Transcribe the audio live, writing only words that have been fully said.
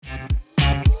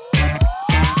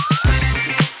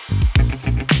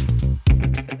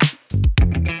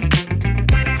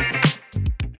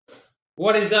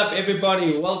What is up,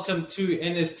 everybody? Welcome to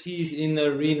NFTs in the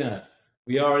Arena.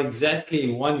 We are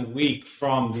exactly 1 week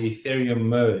from the Ethereum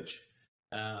merge.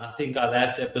 I think our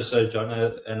last episode, John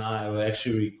and I were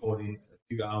actually recording a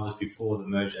few hours before the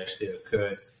merge actually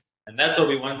occurred. And that's what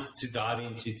we wanted to dive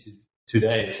into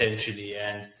today, essentially.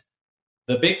 And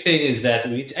the big thing is that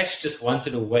we actually just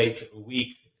wanted to wait a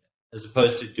week as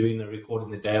opposed to doing the recording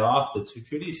the day after to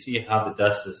truly see how the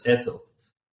dust has settled.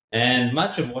 And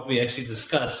much of what we actually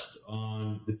discussed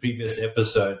on the previous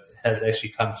episode has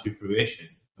actually come to fruition.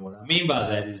 And what I mean by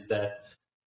that is that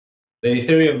the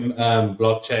Ethereum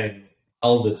blockchain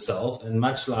held itself, and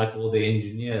much like all the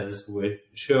engineers who were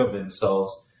sure of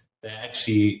themselves, they're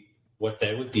actually what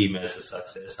they would deem as a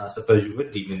success. And I suppose you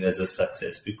would deem it as a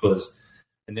success because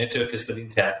the network is still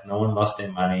intact, no one lost their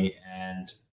money,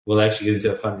 and we'll actually get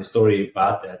into a funny story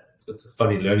about that. It's a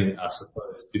funny learning, I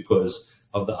suppose, because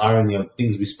of the irony of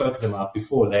things we've spoken about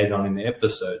before later on in the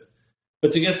episode.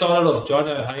 But to get started off,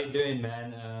 Jono, how you doing,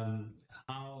 man?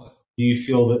 How do you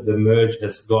feel that the merge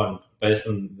has gone based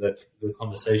on the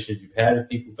conversations you've had with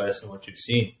people, based on what you've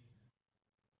seen?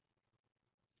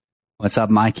 What's up,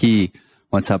 Mikey?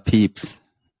 What's up, peeps?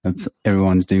 Hope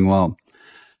everyone's doing well.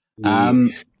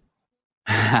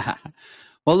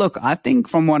 Well, look, I think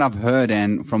from what I've heard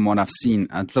and from what I've seen,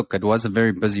 it was a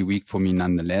very busy week for me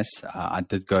nonetheless. I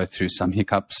did go through some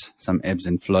hiccups, some ebbs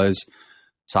and flows.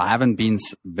 So I haven't been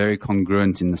very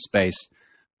congruent in the space,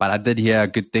 but I did hear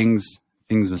good things.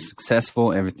 Things were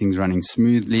successful. Everything's running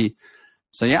smoothly.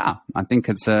 So yeah, I think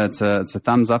it's a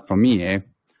thumbs up for me.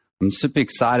 I'm super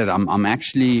excited. I'm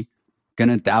actually going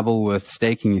to dabble with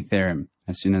staking Ethereum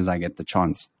as soon as I get the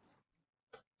chance.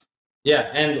 Yeah,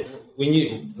 and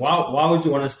why would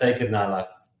you want to stake it now?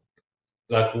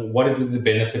 Like what would the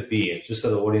benefit be? Just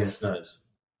so the audience knows.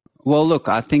 Well, look,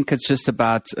 I think it's just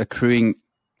about accruing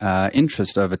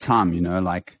interest over time.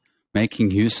 Like making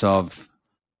use of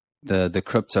the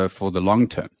crypto for the long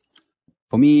term.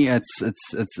 For me, it's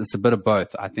a bit of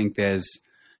both. I think there's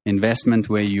investment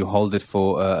where you hold it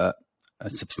for a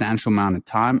substantial amount of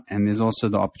time, and there's also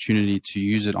the opportunity to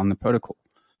use it on the protocol.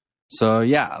 So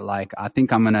yeah, I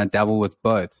think I'm gonna dabble with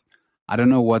both. I don't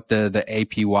know what the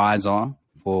APYs are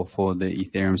for the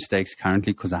Ethereum stakes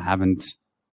currently because I haven't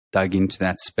dug into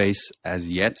that space as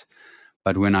yet.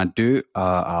 But when I do,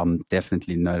 I'll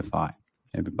definitely notify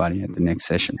everybody at the next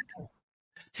session.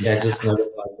 Yeah, just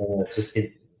notify. Just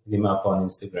hit him up on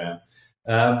Instagram.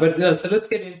 So let's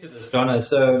get into this, Donna.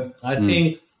 So I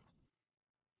think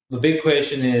the big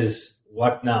question is,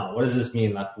 what now? What does this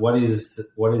mean? Like, what is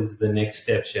the next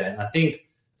step here? And I think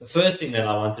the first thing that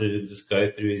I wanted to just go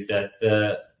through is that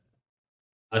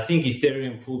I think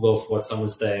Ethereum pulled off what some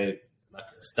would say like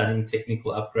a stunning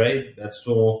technical upgrade that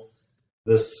saw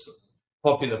this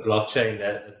popular blockchain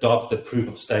that adopted the proof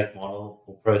of stake model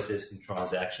for processing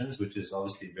transactions, which is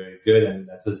obviously very good, and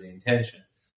that was the intention.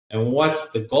 And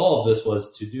what the goal of this was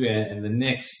to do, and the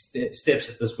next steps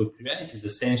that this would create is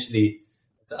essentially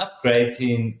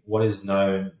upgrading what is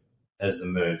known as the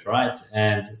merge, right?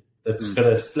 And it's going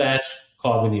to slash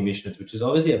carbon emissions, which is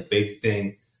obviously a big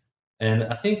thing. And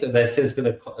I think that they said it's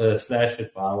going to slash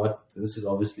it by this is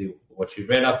obviously what you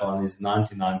read up on is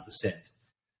 99%.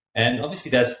 And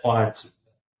obviously that's quite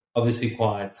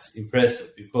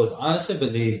impressive, because I also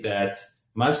believe that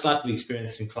much like we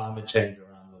experienced in climate change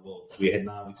around the world, we had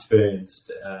now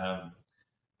experienced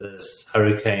this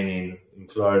hurricane in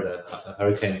Florida,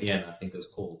 Hurricane Ian, I think it's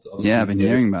called. Obviously, yeah, I've been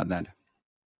hearing about that.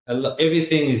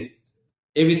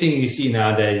 Everything you see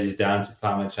nowadays is down to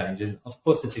climate change, and of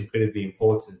course, it's incredibly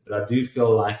important. But I do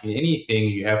feel like in anything,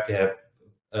 you have to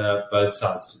have both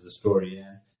sides to the story.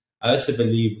 And I also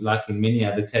believe, like in many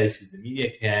other cases, the media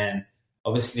can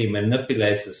obviously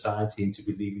manipulate society into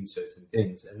believing certain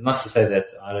things. And not to say that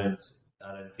I don't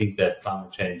think that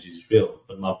climate change is real,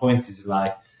 but my point is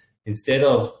instead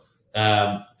of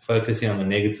focusing on the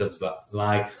negatives,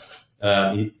 like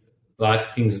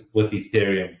things with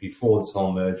Ethereum before this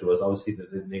whole merge was obviously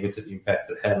the negative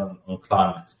impact it had on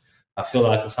climate. I feel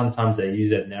like sometimes they use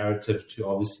that narrative to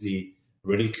obviously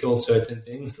ridicule certain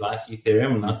things like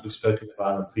Ethereum, like we've spoken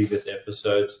about in previous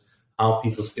episodes, how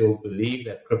people still believe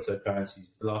that cryptocurrencies,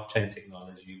 blockchain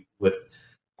technology with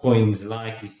coins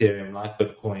like Ethereum, like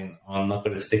Bitcoin, are not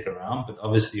going to stick around. But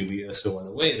obviously, we also want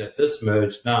to wait that this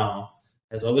merge now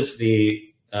has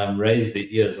obviously raised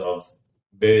the ears of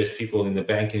various people in the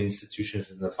banking institutions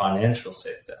and the financial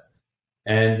sector.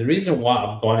 And the reason why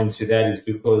I've gone into that is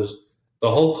because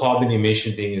the whole carbon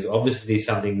emission thing is obviously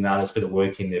something now that's going to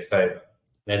work in their favor.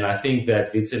 And I think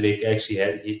that Vitalik actually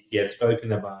had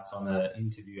spoken about on an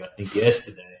interview, I think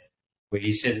yesterday, where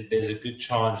he said that there's a good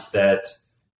chance that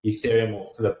Ethereum will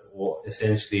flip or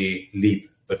essentially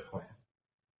leap Bitcoin.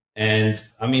 And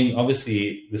I mean,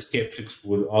 obviously, the skeptics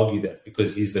would argue that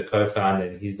because he's the co-founder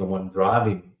and he's the one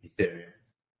driving Ethereum.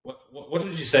 What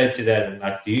would you say to that? And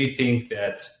like, do you think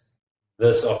that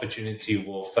this opportunity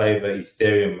will favor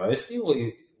Ethereum mostly, or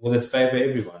will it favor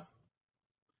everyone?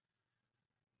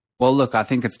 Well, look, I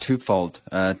think it's twofold.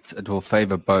 It will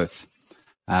favor both.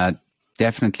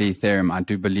 Definitely Ethereum. I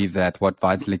do believe that what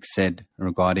Vitalik said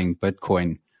regarding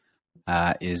Bitcoin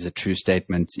is a true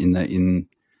statement. In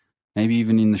maybe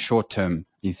even in the short term,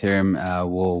 Ethereum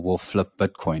will flip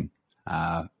Bitcoin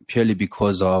purely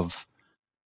because of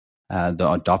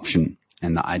the adoption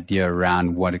and the idea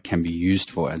around what it can be used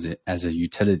for as a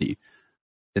utility.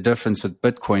 The difference with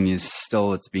Bitcoin is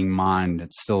still it's being mined,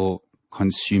 it's still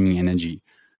consuming energy.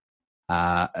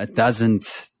 It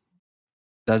doesn't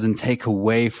take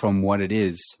away from what it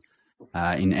is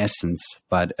in essence,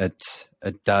 but it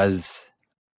does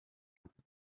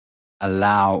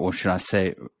allow, or should I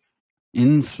say,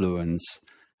 influence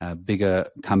bigger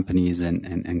companies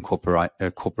and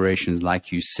corporations,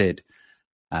 like you said,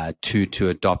 to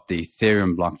adopt the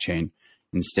Ethereum blockchain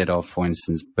instead of, for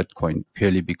instance, Bitcoin,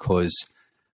 purely because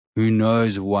who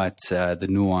knows what the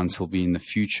nuance will be in the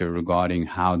future regarding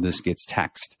how this gets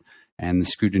taxed and the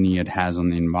scrutiny it has on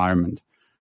the environment.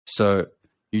 So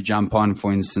you jump on,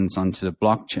 for instance, onto the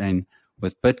blockchain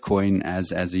with Bitcoin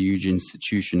as a huge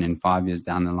institution, and 5 years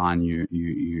down the line, you're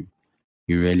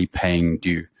really paying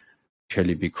due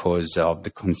purely because of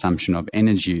the consumption of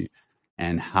energy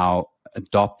and how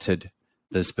adopted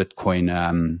this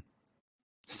Bitcoin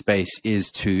space is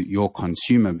to your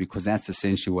consumer, because that's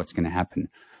essentially what's going to happen.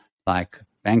 Like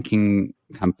banking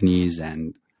companies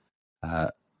and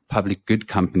public good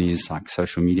companies like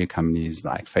social media companies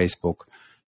like Facebook,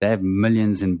 they have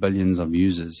millions and billions of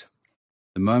users.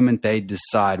 The moment they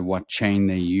decide what chain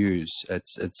they use,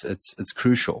 it's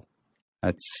crucial.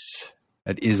 It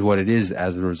is what it is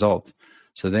as a result.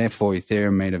 So therefore,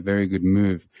 Ethereum made a very good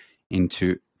move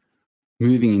into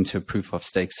moving into a proof of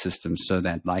stake system, so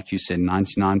that, like you said,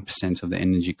 99% of the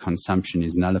energy consumption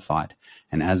is nullified.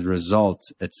 And as a result,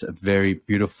 it's a very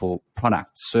beautiful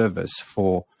product service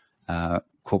for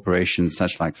corporations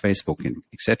such like Facebook, and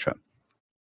etc.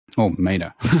 Oh,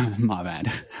 Meta, my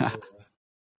bad.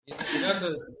 You know,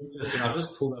 it's interesting. I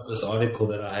just pulled up this article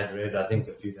that I had read, I think,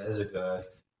 a few days ago,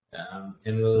 and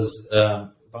it was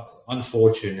on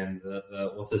Fortune, and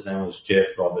the author's name was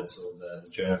Jeff Roberts, or the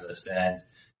journalist, and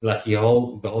like the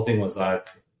whole thing was like,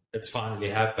 it's finally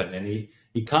happened, and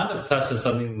he kind of touched on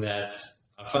something that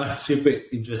I found super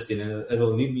interesting, and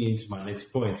it'll lead me into my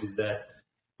next point, is that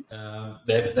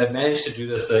they've managed to do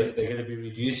this. They're going to be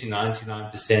reducing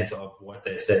 99% of what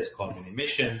they say is carbon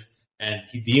emissions, and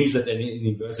he deems it, and in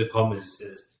inverted commas, he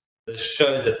says, this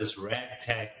shows that this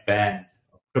ragtag band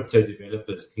of crypto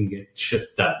developers can get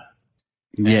shit done.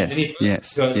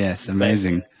 Yes,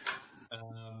 amazing.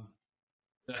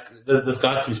 This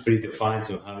guy seems pretty defined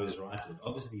to how he's writing.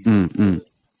 Obviously,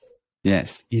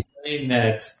 yes, he's saying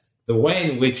that the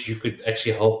way in which you could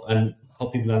actually help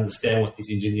people understand what these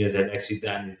engineers have actually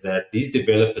done is that these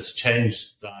developers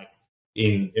changed, like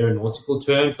in aeronautical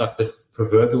terms, like the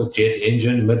proverbial jet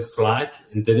engine mid-flight,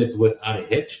 and did it without a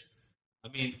hitch. I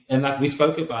mean, and like we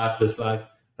spoke about this, like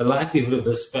the likelihood of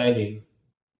this failing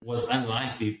was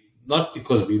unlikely, not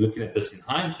because we're looking at this in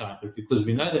hindsight, but because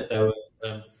we know that they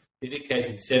were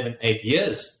dedicated 7-8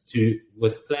 years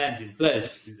with plans in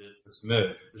place to do this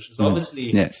merge, which is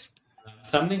obviously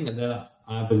something that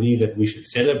I believe that we should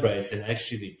celebrate and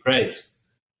actually praise.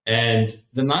 And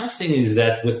the nice thing is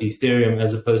that with Ethereum,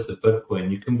 as opposed to Bitcoin,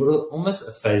 you can put almost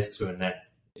a face to a name.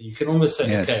 You can almost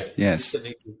say, he's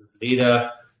a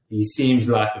leader. He seems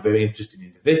like a very interesting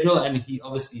individual, and he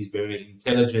obviously is very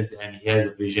intelligent, and he has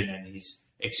a vision, and he's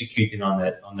executing on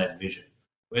that vision.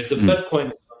 Whereas the Bitcoin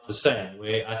is not the same,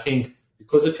 where I think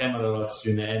because it came out a lot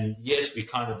sooner, and yes, we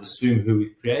kind of assume who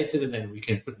created it, and we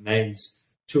can put names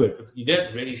to it, but you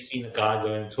don't really see the guy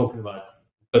going and talking about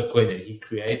Bitcoin that he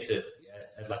created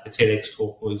at like a TEDx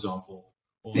talk, for example,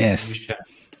 or news channel.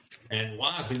 And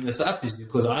why I bring this up is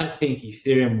because I think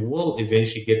Ethereum will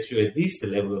eventually get to at least the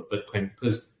level of Bitcoin,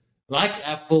 because like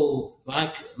Apple,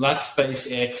 like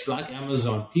SpaceX, like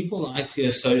Amazon, people like to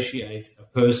associate a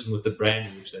person with the brand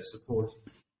in which they support.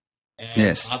 And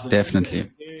definitely.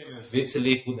 Ethereum and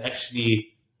Vitalik would actually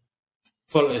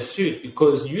follow suit,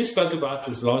 because you spoke about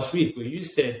this last week, where you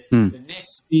said the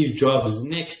next Steve Jobs, the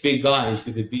next big guy, is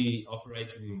going to be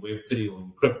operating in Web3 or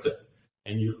in crypto.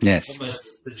 And you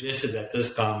almost suggested that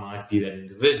this guy might be that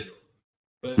individual.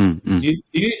 But do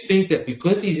you think that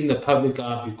because he's in the public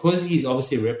eye, because he's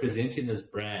obviously representing this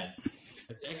brand,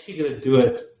 it's actually going to do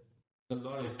it a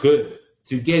lot of good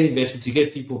to get investment, to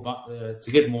get people,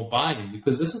 to get more buy-in,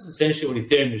 because this is essentially what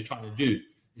Ethereum is trying to do,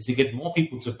 is to get more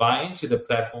people to buy into the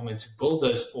platform and to build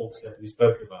those forks that we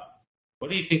spoke about.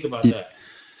 What do you think about that?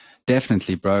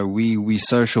 Definitely, bro. We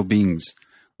social beings.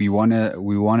 We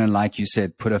wanna, like you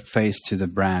said, put a face to the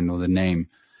brand or the name.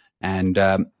 And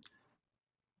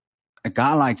a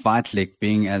guy like Vitalik,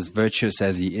 being as virtuous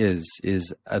as he is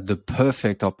the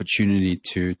perfect opportunity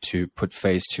to put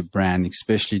face to brand,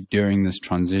 especially during this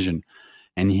transition.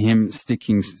 And him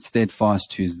sticking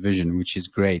steadfast to his vision, which is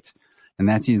great. And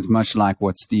that is much like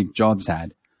what Steve Jobs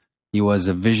had. He was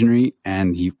a visionary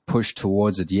and he pushed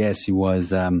towards it. Yes, he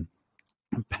was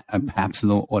perhaps a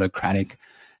little autocratic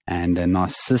and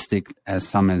narcissistic, as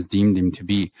some has deemed him to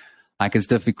be. Like, it's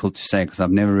difficult to say because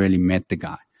I've never really met the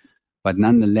guy. But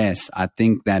nonetheless, I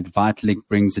think that Vitalik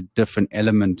brings a different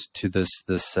element to this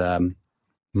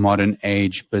modern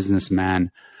age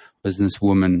businessman,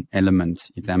 businesswoman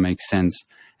element, if that makes sense.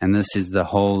 And this is the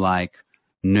whole like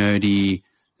nerdy,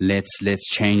 let's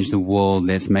change the world,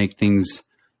 let's make things,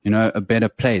 a better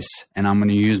place. And I'm going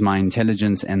to use my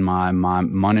intelligence and my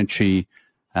monetary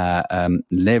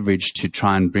leverage to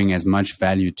try and bring as much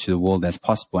value to the world as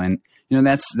possible. And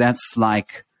that's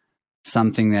like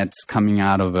something that's coming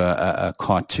out of a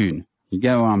cartoon. You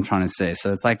get what I'm trying to say?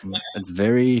 So it's like it's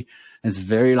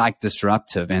very like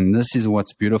disruptive, and this is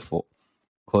what's beautiful,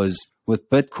 because with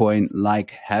Bitcoin,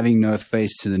 like having no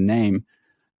face to the name,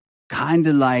 kind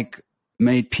of like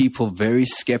made people very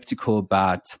skeptical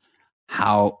about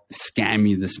how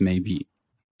scammy this may be.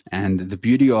 And the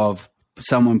beauty of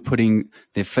someone putting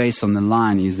their face on the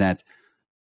line is that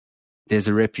there's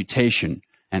a reputation.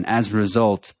 And as a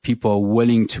result, people are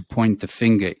willing to point the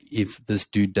finger if this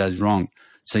dude does wrong.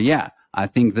 So yeah, I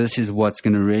think this is what's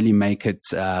going to really make it,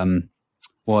 it's going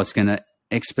to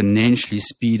exponentially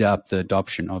speed up the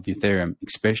adoption of Ethereum,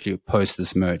 especially post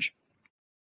this merge.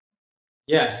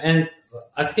 Yeah, and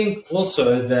I think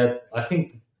also that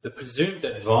the presumed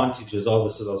advantages of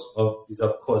this is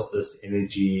of course this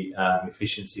energy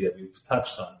efficiency that we've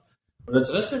touched on, but it's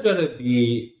also going to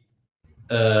be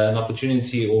an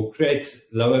opportunity or create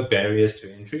lower barriers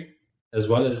to entry, as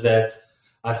well as that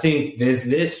I think there's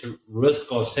less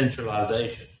risk of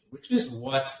centralization, which is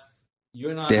what you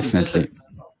and I definitely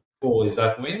for. Is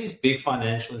like when these big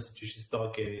financial institutions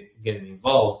start getting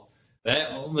involved, they're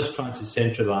almost trying to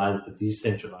centralize the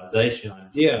decentralization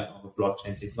idea of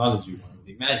blockchain technology, one would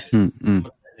imagine.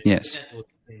 Yes.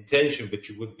 The intention, but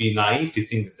you would be naive to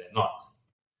think that they're not.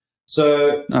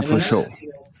 So, no, for sure.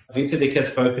 Vitalik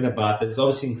has spoken about that is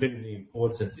obviously incredibly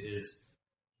important is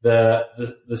the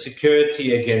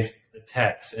security against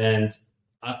attacks. And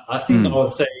I think I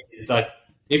would say is like,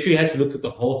 if you had to look at the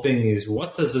whole thing is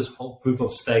what does this whole proof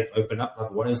of stake open up?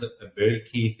 Like what is a very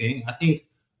key thing? I think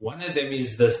one of them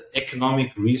is this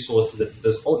economic resources that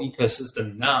this whole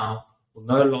ecosystem now will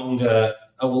no longer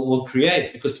will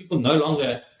create, because people no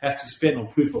longer have to spend on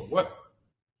proof of work.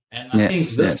 And I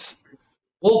think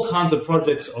all kinds of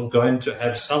projects are going to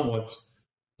have somewhat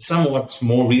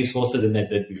more resources than they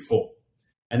did before.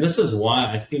 And this is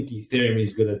why I think Ethereum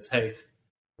is going to take,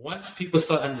 once people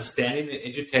start understanding and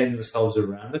educating themselves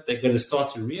around it, they're going to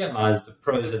start to realize the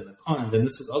pros and the cons. And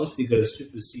this is obviously going to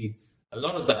supersede a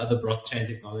lot of the other blockchain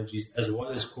technologies as well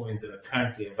as coins that are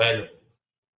currently available.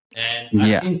 And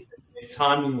I think the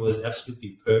timing was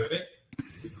absolutely perfect,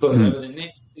 because over the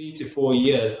next 3 to 4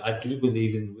 years, I do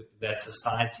believe in that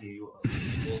society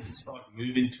will start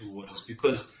moving towards this,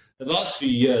 because the last few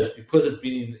years, because it's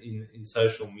been in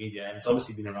social media, and it's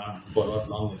obviously been around for a lot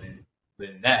longer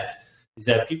than that, is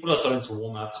that people are starting to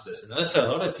warm up to this. And also a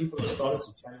lot of people are starting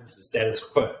to challenge the status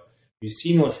quo. You've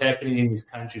seen what's happening in these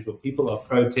countries where people are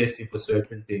protesting for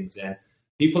certain things, and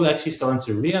people are actually starting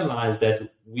to realize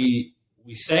that we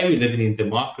say we're living in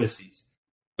democracies,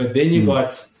 but then you've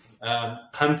got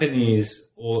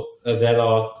companies that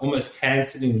are almost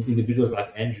canceling individuals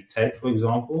like Andrew Tate, for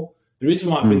example. The reason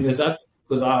why I bring this up is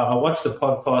because I watched the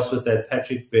podcast with that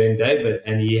Patrick Ben-David,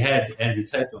 and he had Andrew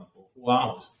Tate on for 4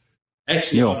 hours.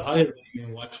 Actually, I highly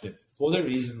recommend watching it for the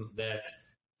reason that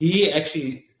he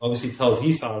actually obviously tells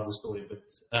his side of the story,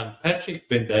 but Patrick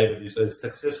Ben-David, who's a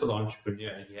successful entrepreneur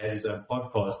and he has his own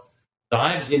podcast,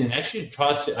 dives in and actually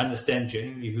tries to understand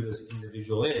genuinely who this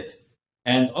individual is.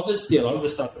 And obviously, a lot of the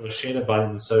stuff that was shared about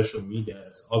him in social media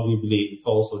is arguably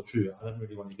false or true. I don't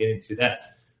really want to get into that.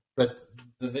 But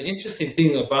the interesting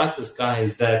thing about this guy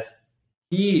is that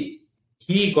he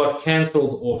got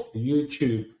cancelled off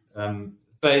YouTube,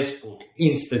 Facebook,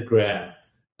 Instagram,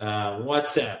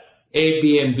 WhatsApp,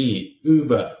 Airbnb,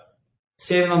 Uber,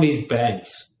 7 of these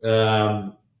banks,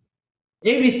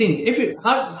 everything.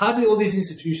 How did all these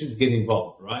institutions get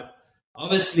involved, right?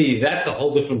 obviously that's a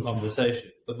whole different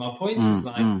conversation. But my point is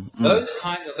those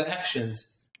kind of actions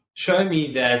show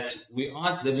me that we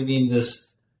aren't living in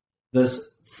this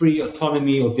free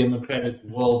autonomy or democratic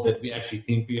world that we actually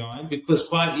think we are in. Because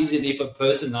quite easily, if a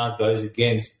person now goes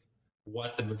against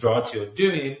what the majority are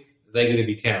doing, they're going to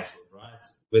be cancelled, right?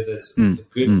 Whether it's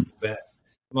good or bad.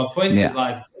 My point is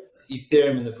like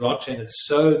Ethereum and the blockchain, it's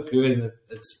so good and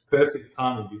it's perfect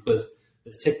timing because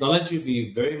this technology will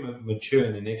be very mature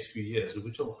in the next few years,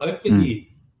 which will hopefully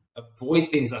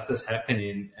avoid things like this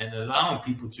happening and allowing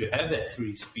people to have that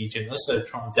free speech and also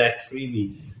transact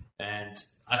freely. And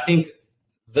I think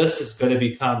this is going to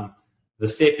become the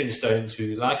stepping stone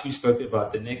to, like you spoke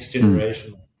about, the next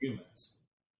generation of humans.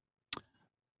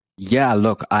 Yeah,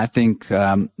 look, I think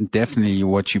definitely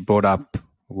what you brought up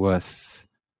with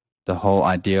the whole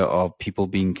idea of people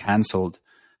being cancelled.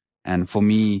 And for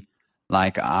me,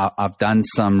 like I've done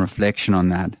some reflection on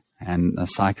that and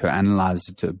psychoanalyzed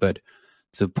it a bit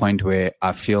to the point where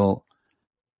I feel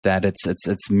that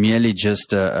it's merely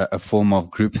just a form of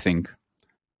groupthink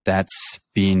that's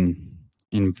been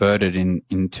inverted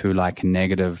into like a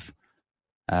negative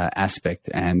aspect.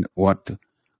 And what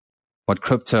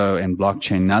crypto and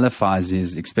blockchain nullifies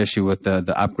is, especially with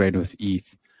the upgrade with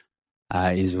ETH,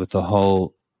 is with the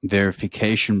whole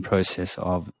verification process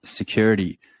of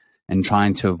security and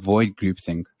trying to avoid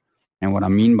groupthink. And what I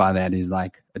mean by that is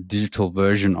like a digital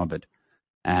version of it.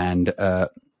 And how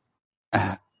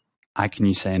can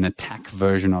you say an attack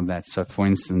version of that? So for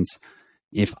instance,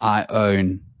 if I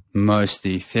own most of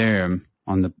the Ethereum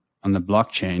on the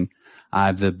blockchain, I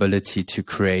have the ability to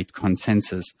create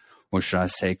consensus, or should I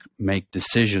say make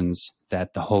decisions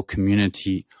that the whole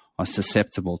community are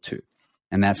susceptible to.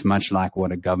 And that's much like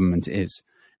what a government is.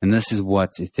 And this is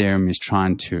what Ethereum is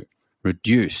trying to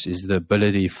reduce, is the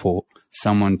ability for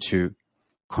someone to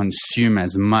consume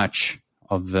as much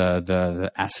of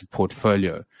the asset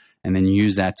portfolio and then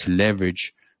use that to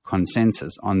leverage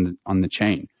consensus on the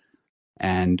chain.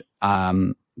 And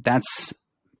that's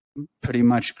pretty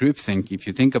much groupthink. If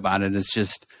you think about it, it's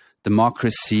just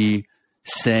democracy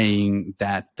saying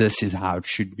that this is how it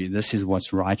should be. This is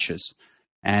what's righteous.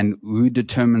 And who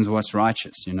determines what's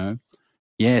righteous, you know?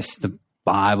 Yes, the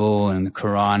Bible and the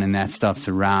Quran and that stuff's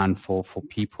around for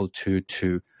people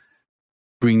to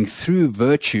bring through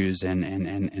virtues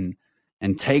and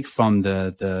take from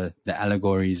the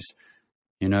allegories,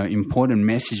 you know, important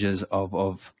messages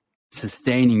of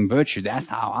sustaining virtue. That's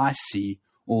how I see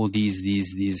all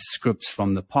these scripts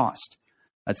from the past.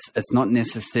 It's not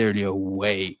necessarily a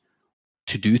way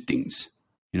to do things,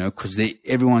 you know, because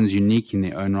everyone's unique in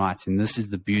their own right. And this is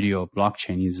the beauty of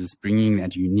blockchain, is bringing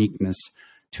that uniqueness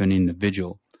to an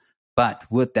individual. But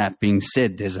with that being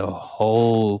said, there's a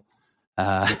whole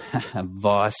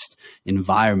vast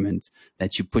environment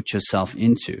that you put yourself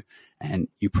into, and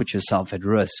you put yourself at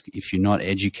risk if you're not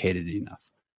educated enough.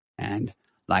 And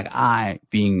like I,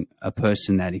 being a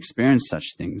person that experienced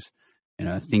such things, you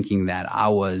know, thinking that I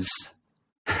was,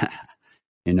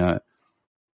 you know,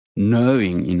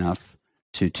 knowing enough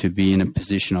to be in a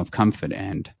position of comfort.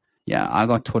 And yeah, I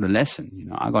got taught a lesson, you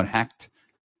know, I got hacked.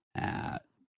 And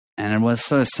it was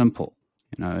so simple,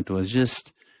 you know, it was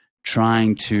just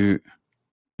trying to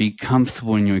be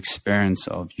comfortable in your experience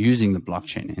of using the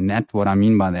blockchain. And that's what I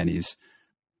mean by that is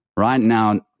right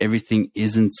now, everything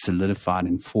isn't solidified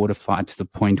and fortified to the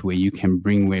point where you can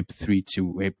bring Web3 to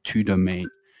Web2 domain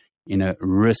in a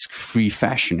risk-free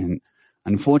fashion. And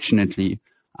unfortunately,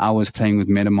 I was playing with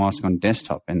MetaMask on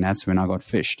desktop, and that's when I got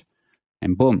phished.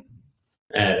 And boom.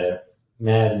 Mad.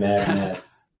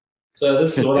 So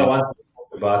this is what I wanted to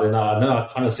talk about. And I know I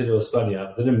kind of said it was funny.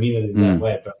 I didn't mean it in that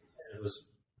way, but it was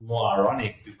more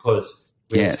ironic because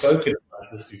we had spoken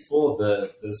about this before,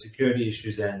 the security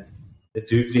issues and the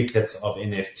duplicates of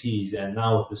NFTs. And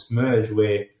now with this merge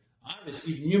where I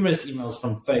received numerous emails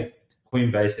from fake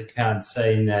Coinbase accounts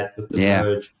saying that with the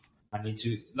merge, I need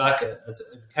to, like, it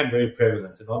became very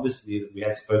prevalent. And obviously we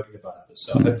had spoken about this.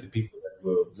 So I hope the people that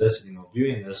were listening or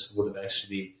viewing this would have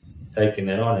actually taken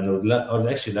that on. And I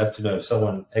would actually love to know if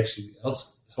someone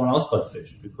else got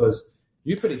phished, because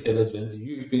you're pretty diligent.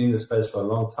 You've been in the space for a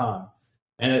long time.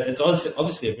 And it's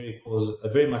obviously a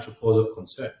very much a cause of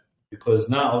concern, because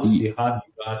now obviously how do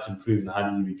you go out to improve and how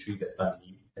do you retrieve that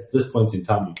money? At this point in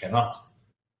time, you cannot.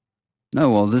 No,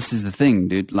 well, this is the thing,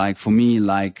 dude. Like for me,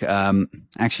 like,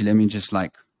 actually, let me just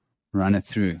like run it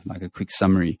through like a quick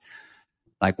summary.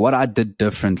 Like what I did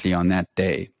differently on that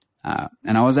day.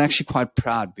 And I was actually quite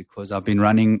proud because I've been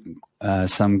running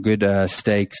some good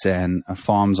stakes and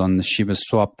farms on the Shiba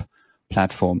Swap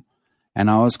platform. And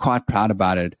I was quite proud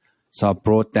about it. So I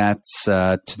brought that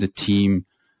to the team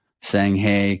saying,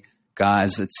 hey,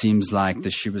 guys, it seems like the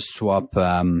Shiba swap,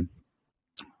 how can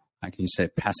you say,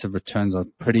 passive returns are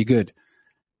pretty good.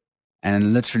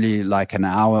 And literally like an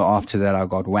hour after that, I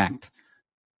got whacked.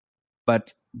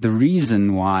 But the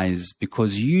reason why is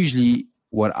because usually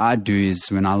what I do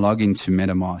is when I log into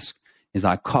MetaMask is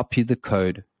I copy the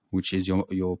code, which is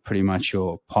your pretty much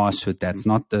your password. That's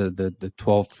not the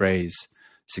 12 phrase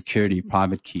security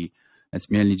private key. It's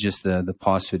merely just the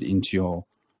password into your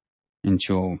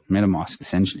MetaMask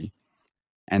essentially.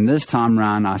 And this time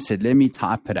around, I said, let me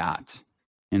type it out.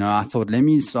 I thought, let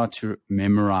me start to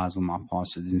memorize all my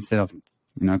passwords instead of,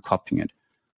 copying it.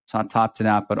 So I typed it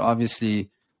out, but obviously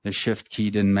the shift key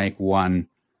didn't make one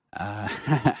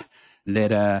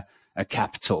letter a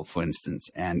capital, for instance,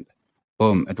 and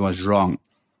boom, it was wrong.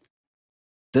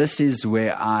 This is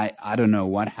where I don't know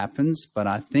what happens, but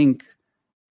I think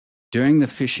during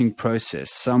the phishing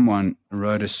process, someone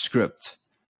wrote a script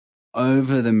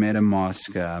over the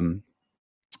MetaMask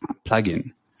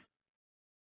plugin.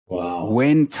 Wow.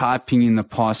 When typing in the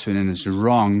password and it's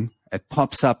wrong, it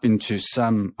pops up into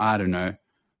some, I don't know,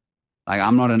 like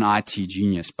I'm not an IT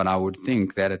genius, but I would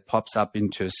think that it pops up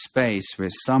into a space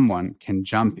where someone can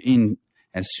jump in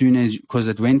as soon as, because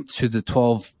it went to the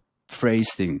 12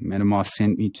 phrase thing. MetaMask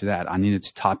sent me to that. I needed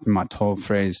to type in my 12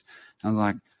 phrase. I was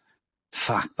like,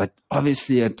 fuck, but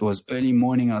obviously it was early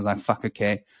morning. I was like, fuck,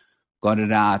 okay, got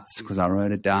it out because I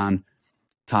wrote it down,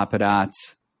 type it out.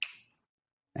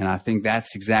 And I think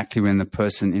that's exactly when the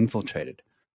person infiltrated,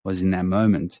 was in that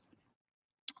moment.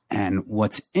 And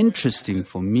what's interesting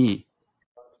for me,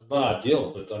 not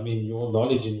ideal, but I mean, your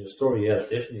knowledge and your story is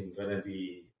definitely going to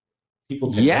be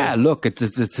people. Yeah, look,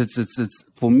 it's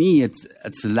for me,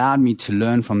 it's allowed me to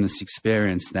learn from this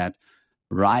experience that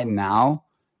right now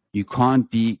you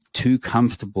can't be too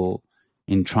comfortable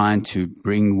in trying to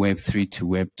bring Web3 to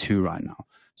Web2 right now.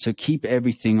 So keep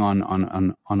everything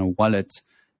on a wallet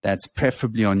that's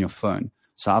preferably on your phone.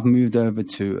 So I've moved over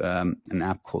to an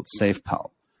app called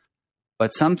SafePal.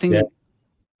 But something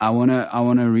I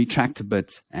wanna retract a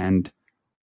bit. And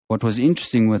what was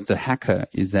interesting with the hacker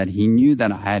is that he knew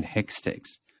that I had hex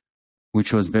stakes,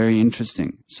 which was very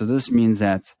interesting. So this means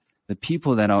that the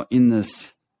people that are in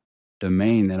this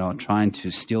domain that are trying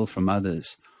to steal from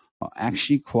others are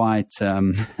actually quite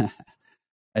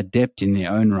adept in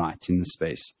their own right in the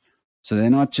space. So they're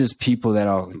not just people that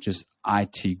are just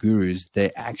IT gurus;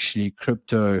 they're actually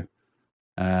crypto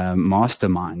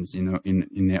masterminds,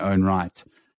 in their own right.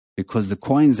 Because the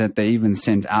coins that they even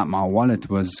sent out my wallet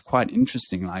was quite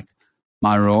interesting, like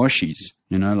my Roshis,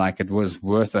 like it was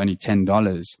worth only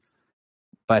 $10.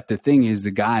 But the thing is,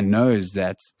 the guy knows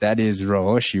that is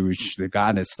Roshi, which the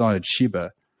guy that started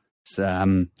Shiba, it's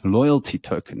loyalty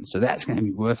token. So that's going to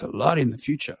be worth a lot in the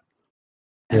future.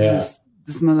 And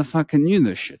this motherfucker knew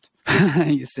this shit.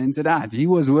 He sent it out. He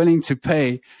was willing to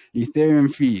pay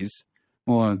Ethereum fees,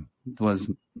 or it was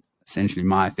essentially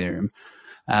my Ethereum,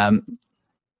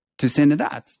 to send it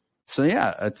out. So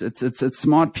yeah, it's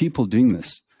smart people doing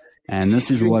this, and this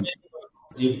is what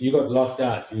you got locked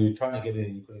out. You were trying to get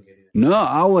in, you couldn't get in. No,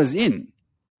 I was in.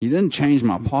 He didn't change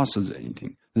my passwords or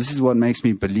anything. This is what makes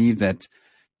me believe that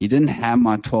he didn't have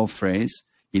my 12 phrase.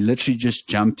 He literally just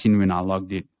jumped in when I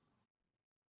logged in.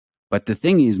 But the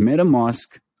thing is,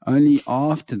 MetaMask, only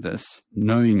after this,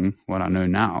 knowing what I know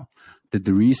now, did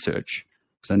the research,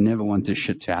 because I never want this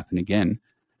shit to happen again,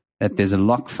 that there's a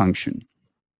lock function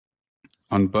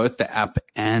on both the app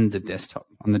and the desktop.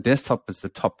 On the desktop, it's the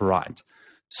top right.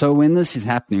 So when this is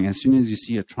happening, as soon as you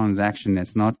see a transaction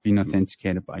that's not been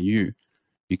authenticated by you,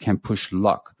 you can push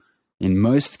lock. In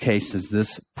most cases,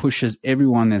 this pushes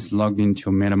everyone that's logged into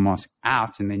your MetaMask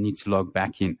out and they need to log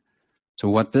back in. So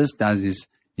what this does is,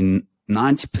 in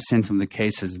 90% of the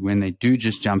cases, when they do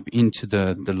just jump into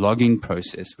the logging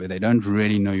process where they don't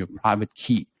really know your private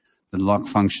key, the lock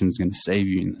function is going to save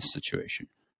you in this situation.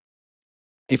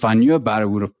 If I knew about it, it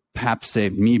would have perhaps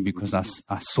saved me, because I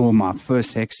saw my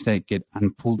first hex stake get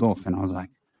unpulled off and I was like,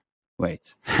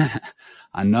 wait,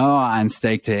 I know I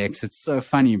unstaked a hex. It's so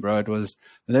funny, bro. It was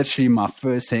literally my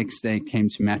first hex stake came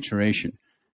to maturation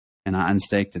and I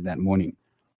unstaked it that morning.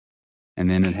 And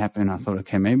then it happened. I thought,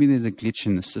 okay, maybe there's a glitch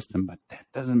in the system, but that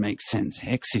doesn't make sense.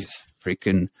 Hex is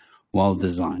freaking well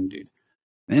designed, dude.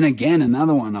 Then again,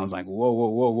 another one. I was like,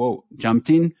 whoa. Jumped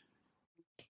in,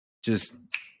 just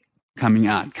coming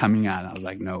out. I was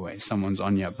like, no way. Someone's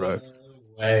on you, bro.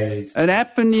 Wait. It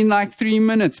happened in like 3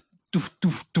 minutes.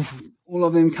 All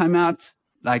of them came out.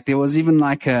 Like there was even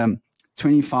like a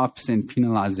 25%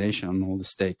 penalization on all the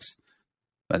stakes.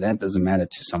 But that doesn't matter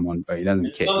to someone, bro. He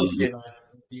doesn't care. Honestly, like,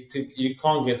 you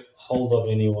can't get hold of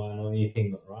anyone or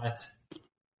anything, right?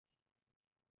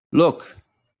 Look,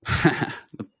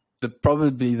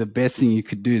 probably the best thing you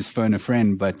could do is phone a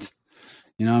friend, but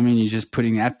you know what I mean? You're just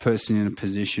putting that person in a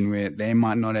position where they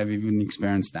might not have even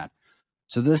experienced that.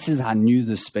 So this is how new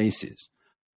this space is.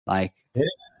 Like,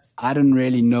 I don't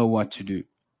really know what to do.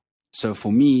 So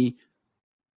for me,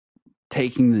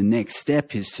 taking the next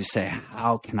step is to say,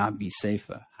 how can I be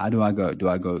safer? How do I go? Do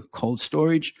I go cold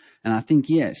storage? And I think,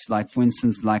 yes, like for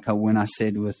instance, like when I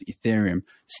said with Ethereum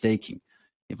staking,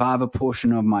 if I have a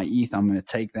portion of my ETH, I'm going to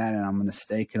take that and I'm going to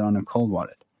stake it on a cold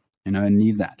wallet, you know, and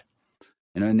leave that.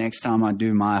 You know, next time I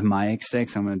do my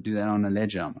XTX, I'm going to do that on a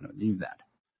ledger. I'm going to leave that.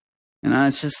 You know,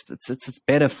 it's just, it's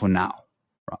better for now,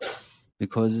 right?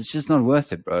 Because it's just not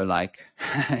worth it, bro. Like,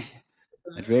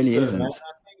 it really isn't.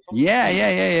 Yeah.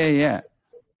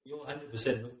 You'll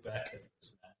 100% look back at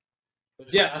this, man.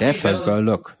 But yeah, Defos, bro,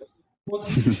 look.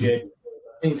 What's appreciated,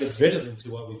 I think it's relevant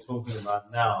to what we're talking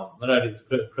about now, not only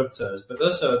cryptos, but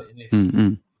also NFTs. Mm-hmm.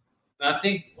 And I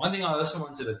think one thing I also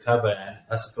wanted to cover, and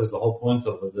I suppose the whole point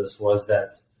of this was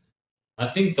that I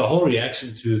think the whole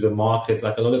reaction to the market,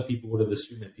 like a lot of people would have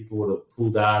assumed that people would have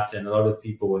pulled out, and a lot of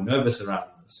people were nervous around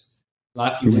this.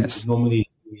 Like you would normally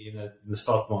see in the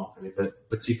stock market if a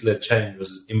particular change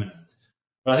was imminent.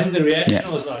 But I think the reaction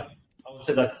was like, I would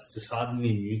say like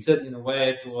decidedly muted in a way.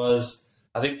 It was,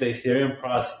 I think the Ethereum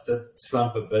price did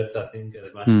slump a bit, I think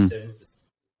as much as 7%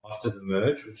 after the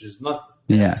merge, which is not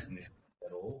that significant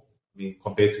at all. I mean,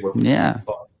 compared to what we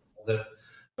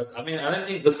but I mean, I don't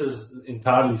think this is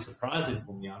entirely surprising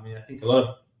for me. I mean, I think a lot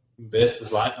of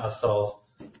investors like ourselves,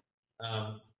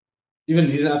 even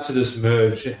leading up to this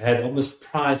merge, had almost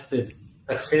priced it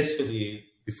successfully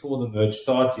before the merge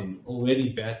started,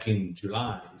 already back in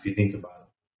July, if you think about it.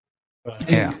 But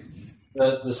I think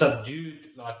the subdued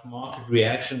market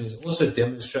reaction also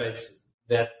demonstrates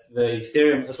that the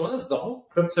Ethereum, as well as the whole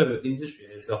crypto industry,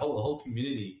 as the whole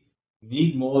community,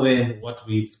 need more than what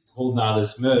we've called now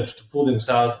this merge to pull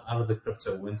themselves out of the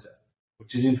crypto winter,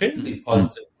 which is incredibly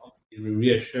positive,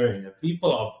 reassuring that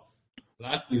people are,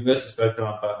 like we've also spoken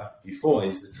about before,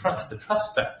 is the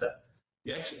trust factor.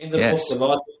 You actually end up off the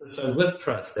last episode with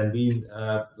trust and being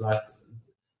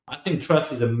I think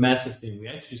trust is a massive thing. We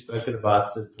actually spoken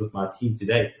about it with my team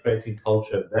today, creating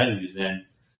culture values and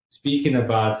speaking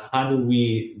about how do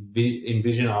we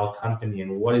envision our company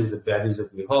and what is the values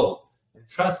that we hold. And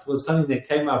trust was something that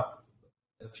came up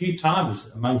a few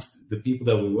times amongst the people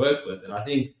that we work with. And I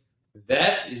think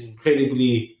that is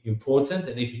incredibly important.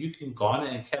 And if you can garner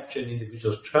and capture an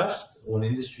individual's trust or an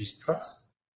industry's trust,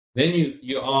 then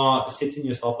you are setting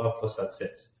yourself up for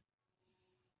success.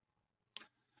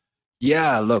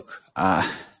 Yeah, look, I've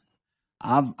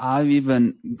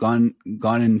even gone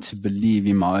to believe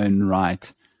in my own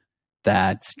right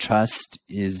that trust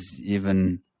is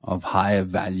even of higher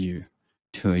value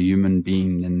to a human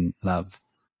being than love.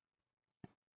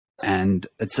 And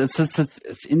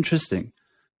it's interesting.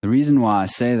 The reason why I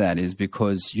say that is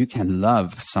because you can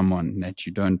love someone that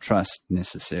you don't trust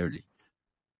necessarily.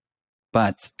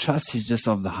 But trust is just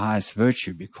of the highest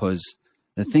virtue, because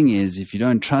the thing is, if you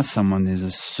don't trust someone, there's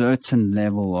a certain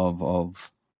level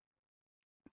of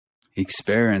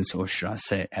experience, or should I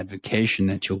say advocation,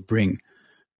 that you'll bring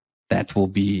that will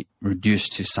be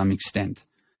reduced to some extent.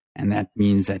 And that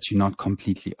means that you're not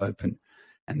completely open.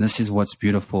 And this is what's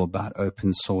beautiful about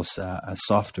open source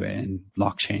software and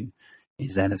blockchain,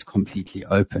 is that it's completely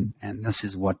open. And this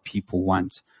is what people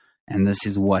want. And this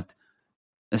is what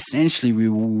essentially we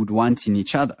would want in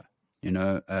each other. You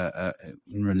know,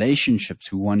 in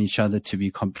relationships, we want each other to be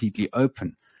completely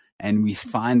open. And we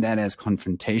find that as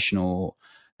confrontational,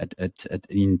 it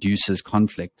induces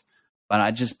conflict. But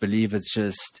I just believe it's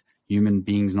just human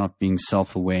beings not being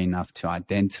self-aware enough to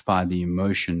identify the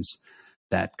emotions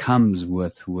that comes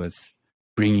with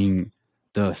bringing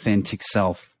the authentic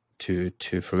self to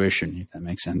fruition, if that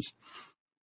makes sense.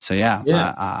 So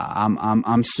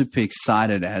I'm super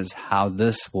excited as how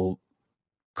this will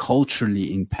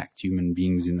culturally impact human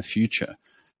beings in the future.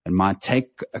 It might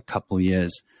take a couple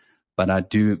years, but I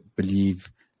do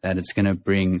believe that it's going to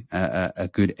bring a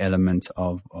good element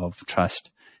of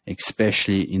trust,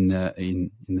 especially in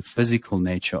the physical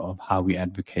nature of how we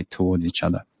advocate towards each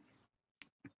other.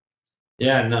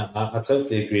 Yeah, no, I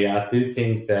totally agree. I do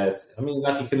think that, I mean,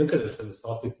 like, if you look at it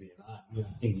philosophically, and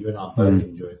I think you and I both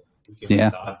enjoy it. We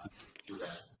can dive into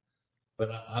that.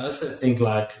 But I also think,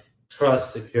 like,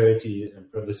 trust, security,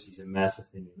 and privacy is a massive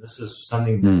thing. And this is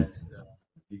something that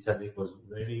Vitalik was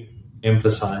really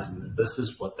emphasizing, that this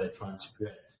is what they're trying to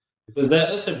create. Because they're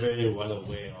also very well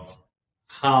aware of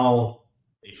how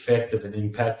effective and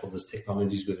impactful this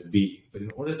technology is going to be. But in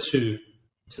order to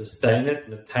sustain it,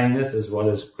 maintain it, as well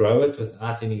as grow it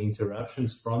without any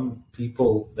interruptions from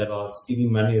people that are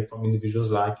stealing money from individuals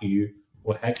like you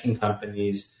or hacking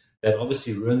companies, that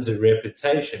obviously ruins their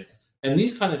reputation. And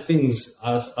these kind of things,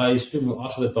 as I assume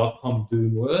after the dot-com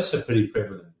boom, were also pretty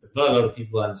prevalent, but not a lot of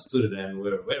people understood it and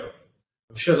were aware of it.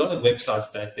 I'm sure a lot of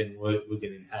websites back then were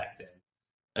getting hacked.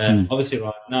 And obviously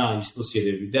right now you still see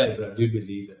it every day, but I do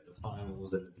believe that the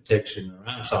firewalls and the protection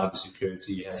around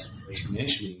cybersecurity has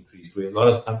exponentially increased, where a lot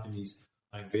of companies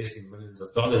are investing millions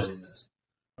of dollars in this.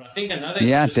 But I think another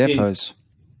and I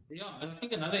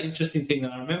think another interesting thing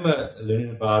that I remember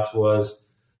learning about was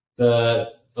the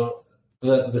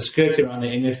security around the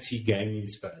NFT gaming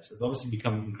space. It's obviously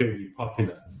become incredibly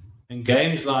popular. And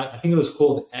games like, I think it was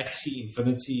called Axie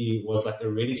Infinity, was like a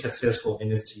really successful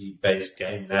NFT-based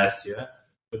game last year.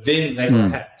 But then they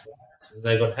got hacked.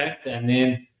 They got hacked, and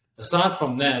then aside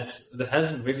from that, there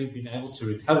hasn't really been able to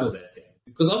recover that game,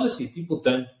 because obviously people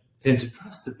don't tend to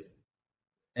trust it.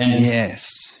 And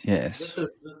yes. This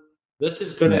is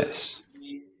going to, there's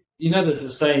the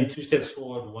saying, 2 steps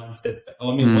forward, 1 step back.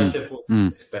 One step forward,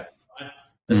 2 steps back. Right?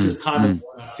 This is kind of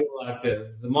what I feel like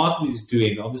the market is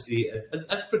doing. Obviously,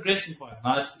 that's progressing quite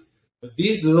nicely. But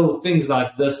these little things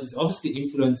like this is obviously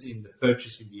influencing the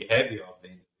purchasing behavior of the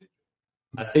individual.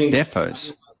 I think that's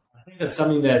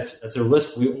something that's a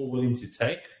risk we're all willing to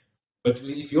take. But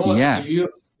if you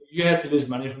had to lose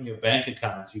money from your bank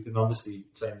account, you can obviously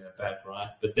claim that back, right?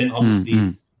 But then obviously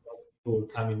people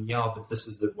would come in, but this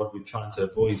is what we're trying to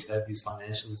avoid, is have these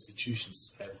financial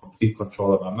institutions have complete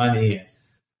control of our money. And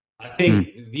I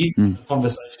think these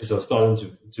conversations are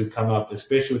starting to come up,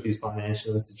 especially with these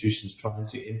financial institutions trying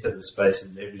to enter the space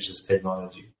and leverage this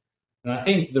technology. And I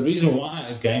think the reason why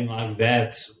a game like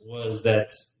that was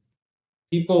that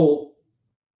people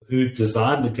who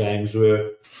designed the games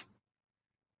were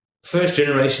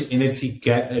first-generation NFT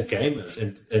gamers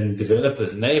and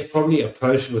developers, and they probably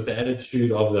approached it with the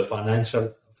attitude of the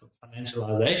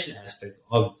financialization aspect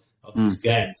of these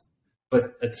games.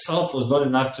 But itself was not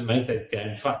enough to make that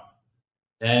game fun.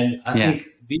 And I think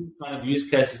these kind of use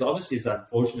cases, obviously it's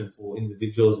unfortunate for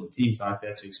individuals and teams like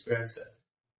that to experience it.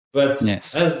 But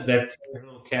as that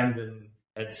Colonel Camden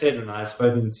had said, and I had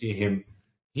spoken to him,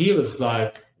 he was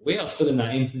like, we are still in our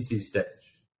infancy stage.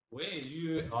 Where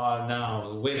you are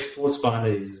now, where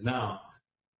SportsFinder is now,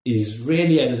 is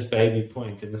really at its baby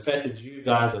point. And the fact that you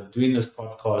guys are doing this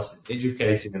podcast and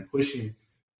educating and pushing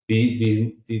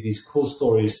these cool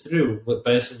stories through,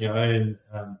 based on your own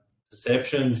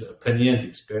perceptions, opinions,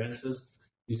 experiences,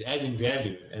 is adding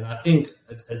value. And I think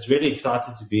it's really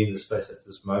exciting to be in this space at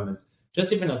this moment,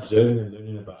 just even observing and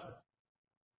learning about it.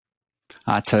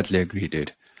 I totally agree,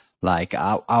 dude. Like,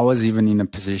 I was even in a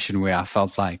position where I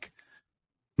felt like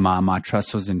my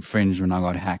trust was infringed when I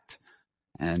got hacked.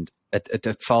 And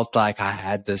it felt like I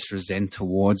had this resent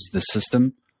towards the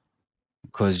system,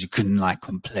 because you couldn't like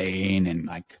complain and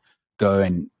like go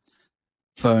and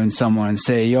phone someone and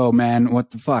say, yo, man,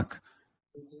 what the fuck?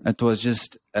 It was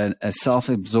just a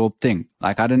self-absorbed thing.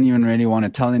 Like, I didn't even really want to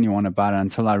tell anyone about it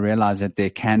until I realized that there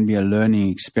can be a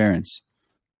learning experience,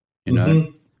 you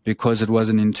know, because it was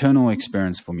an internal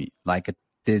experience for me. Like,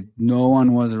 no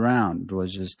one was around. It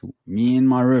was just me in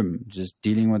my room, just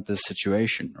dealing with this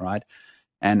situation, right?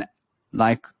 And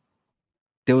like,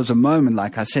 there was a moment,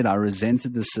 like I said, I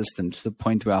resented the system to the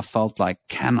point where I felt like,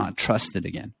 can I trust it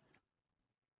again?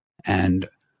 And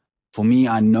for me,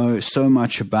 I know so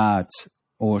much about,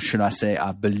 or should I say,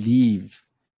 I believe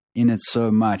in it so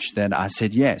much that I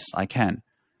said, yes, I can.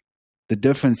 The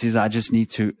difference is I just need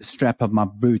to strap up my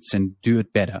boots and do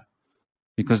it better,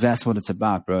 because that's what it's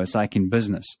about, bro. It's like in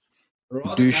business.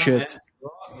 Do shit.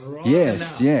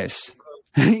 Yes.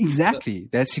 Exactly.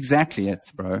 That's exactly it,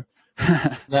 bro.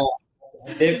 No,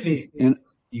 I definitely think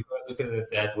you got to look at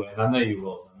it that way, and I know you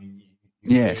will. I mean,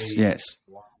 yes.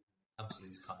 Comes to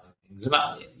these kind of things. And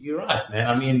you're right, man.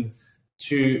 I mean,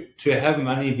 to have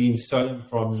money being stolen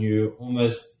from you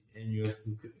almost, and you're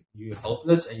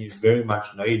helpless, and you very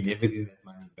much know you're never getting that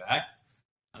money back.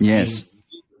 I mean,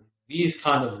 these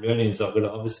kind of learnings are going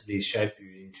to obviously shape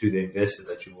you into the investor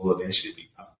that you will eventually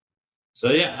become.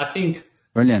 So yeah, I think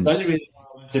brilliant. The only reason why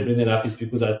I want to bring it up is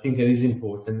because I think it is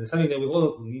important. It's something that we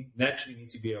all naturally need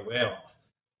to be aware of.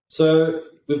 So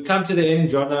we've come to the end,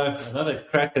 Jono. Another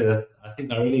cracker. I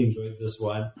think I really enjoyed this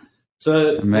one.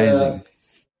 So amazing.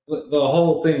 The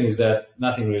whole thing is that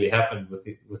nothing really happened with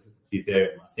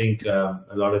Ethereum. I think a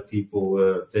lot of people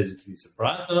were pleasantly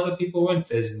surprised. A lot of people weren't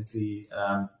pleasantly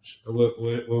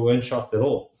weren't shocked at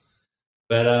all.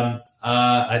 But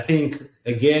I think,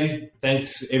 again,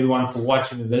 thanks everyone for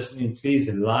watching and listening. Please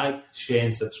like, share,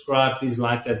 and subscribe. Please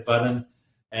like that button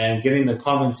and get in the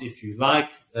comments if you like.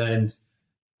 and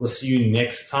we'll see you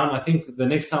next time. I think the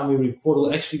next time we record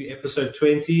will actually be episode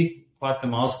 20. Quite the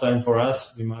milestone for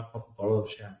us. We might pop a bottle of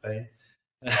champagne.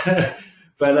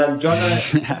 But John,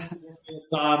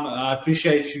 I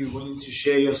appreciate you wanting to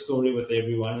share your story with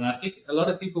everyone, and I think a lot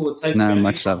of people will take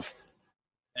much love.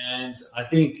 And I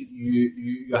think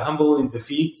you're humble in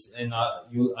defeat, and I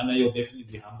know you'll definitely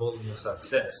be humble in your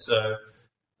success. So,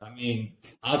 I mean,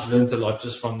 I've learned a lot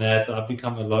just from that. I've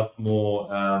become a lot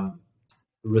more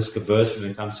risk averse when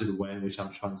it comes to the way in which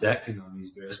I'm transacting on these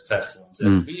various platforms.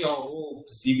 And we are all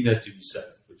perceiving us to be safe,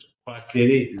 which quite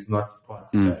clearly is not quite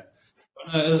fair.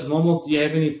 As normal, do you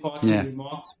have any parting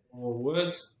remarks or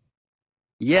words?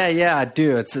 Yeah, I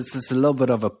do. It's a little bit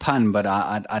of a pun, but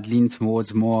I'd lean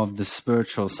towards more of the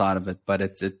spiritual side of it. But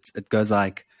it goes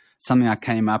like something I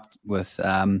came up with.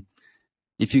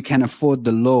 If you can afford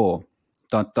the law, ...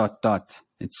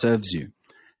 it serves you.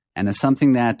 And it's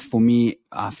something that, for me,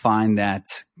 I find that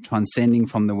transcending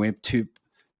from the Web2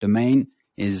 domain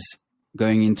is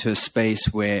going into a space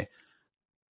where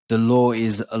the law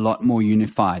is a lot more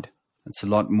unified. It's a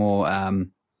lot more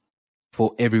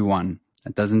for everyone.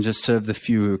 It doesn't just serve the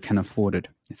few who can afford it,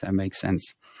 if that makes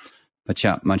sense. But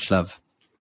yeah, much love.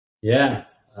 Yeah,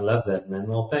 I love that, man.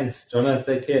 Well, thanks, Jonah.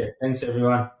 Take care. Thanks,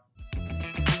 everyone.